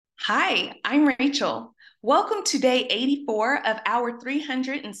Hi, I'm Rachel. Welcome to day 84 of our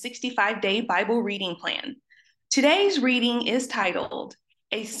 365-day Bible reading plan. Today's reading is titled,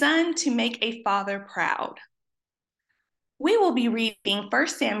 A Son to Make a Father Proud. We will be reading 1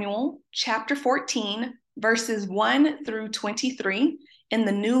 Samuel chapter 14, verses 1 through 23 in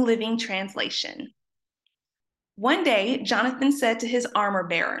the New Living Translation. One day, Jonathan said to his armor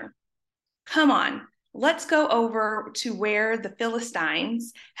bearer, "Come on, let's go over to where the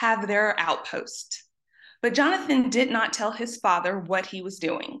Philistines have their outpost." But Jonathan did not tell his father what he was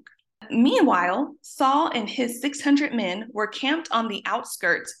doing. Meanwhile, Saul and his 600 men were camped on the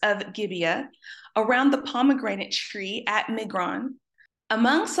outskirts of Gibeah, around the pomegranate tree at Migron.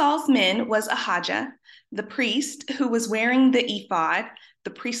 Among Saul's men was Ahijah, the priest, who was wearing the ephod,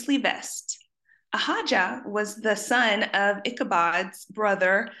 the priestly vest. Ahijah was the son of Ichabod's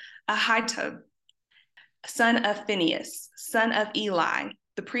brother Ahitub, son of Phinehas, son of Eli,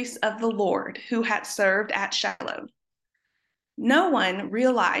 the priest of the Lord, who had served at Shiloh. No one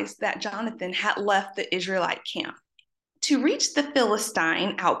realized that Jonathan had left the Israelite camp. To reach the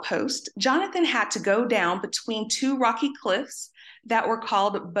Philistine outpost, Jonathan had to go down between two rocky cliffs that were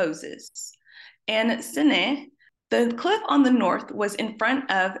called Bozez and Seneh. The cliff on the north was in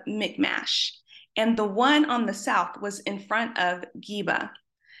front of Michmash, and the one on the south was in front of Geba.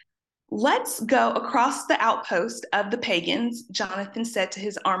 "Let's go across the outpost of the pagans," Jonathan said to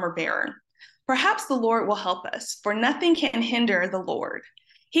his armor bearer. "Perhaps the Lord will help us, for nothing can hinder the Lord.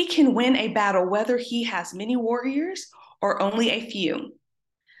 He can win a battle whether he has many warriors or only a few."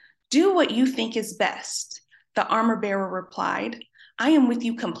 "Do what you think is best," the armor bearer replied. "I am with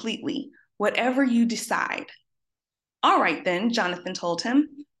you completely, whatever you decide." "All right then," Jonathan told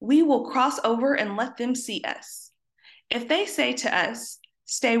him. "We will cross over and let them see us. If they say to us,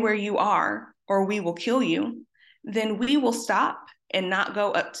 'Stay where you are, or we will kill you,' then we will stop and not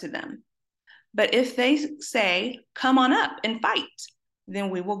go up to them. But if they say, 'Come on up and fight,' then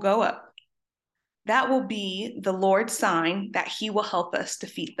we will go up. That will be the Lord's sign that he will help us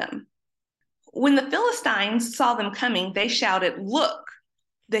defeat them." When the Philistines saw them coming, they shouted, "Look,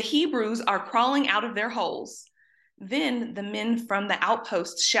 the Hebrews are crawling out of their holes." Then the men from the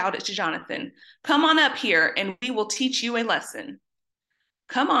outposts shouted to Jonathan, "Come on up here, and we will teach you a lesson."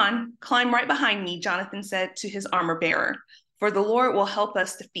 "Come on, climb right behind me," Jonathan said to his armor bearer, "for the Lord will help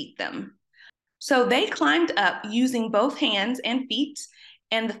us defeat them." So they climbed up using both hands and feet,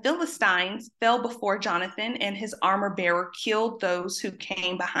 and the Philistines fell before Jonathan, and his armor bearer killed those who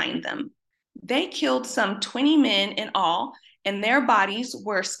came behind them. They killed some 20 men in all, and their bodies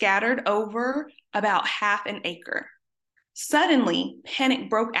were scattered over about half an acre. Suddenly, panic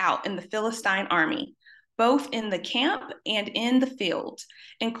broke out in the Philistine army, both in the camp and in the field,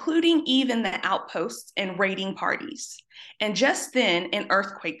 including even the outposts and raiding parties. And just then, an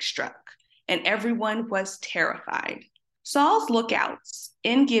earthquake struck, and everyone was terrified. Saul's lookouts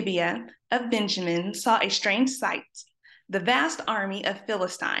in Gibeah of Benjamin saw a strange sight. The vast army of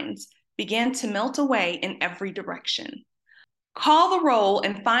Philistines began to melt away in every direction. "Call the roll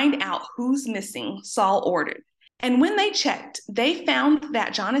and find out who's missing," Saul ordered. And when they checked, they found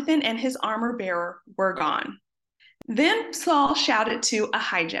that Jonathan and his armor bearer were gone. Then Saul shouted to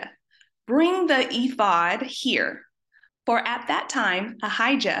Ahijah, "Bring the ephod here." For at that time,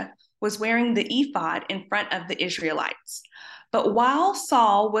 Ahijah was wearing the ephod in front of the Israelites. But while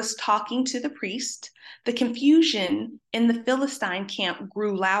Saul was talking to the priest, the confusion in the Philistine camp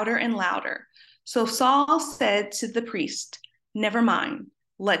grew louder and louder. So Saul said to the priest, "Never mind,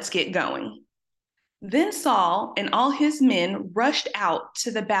 let's get going." Then Saul and all his men rushed out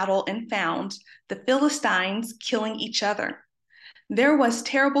to the battle and found the Philistines killing each other. There was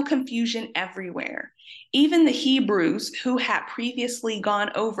terrible confusion everywhere. Even the Hebrews, who had previously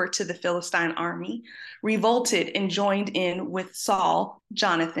gone over to the Philistine army, revolted and joined in with Saul,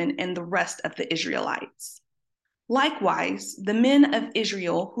 Jonathan, and the rest of the Israelites. Likewise, the men of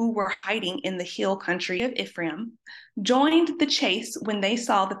Israel who were hiding in the hill country of Ephraim joined the chase when they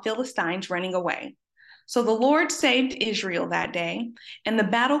saw the Philistines running away. So the Lord saved Israel that day, and the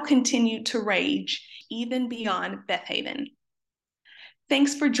battle continued to rage even beyond Bethaven.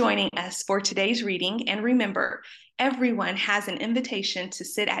 Thanks for joining us for today's reading, and remember, everyone has an invitation to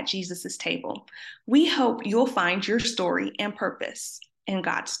sit at Jesus' table. We hope you'll find your story and purpose in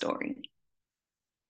God's story.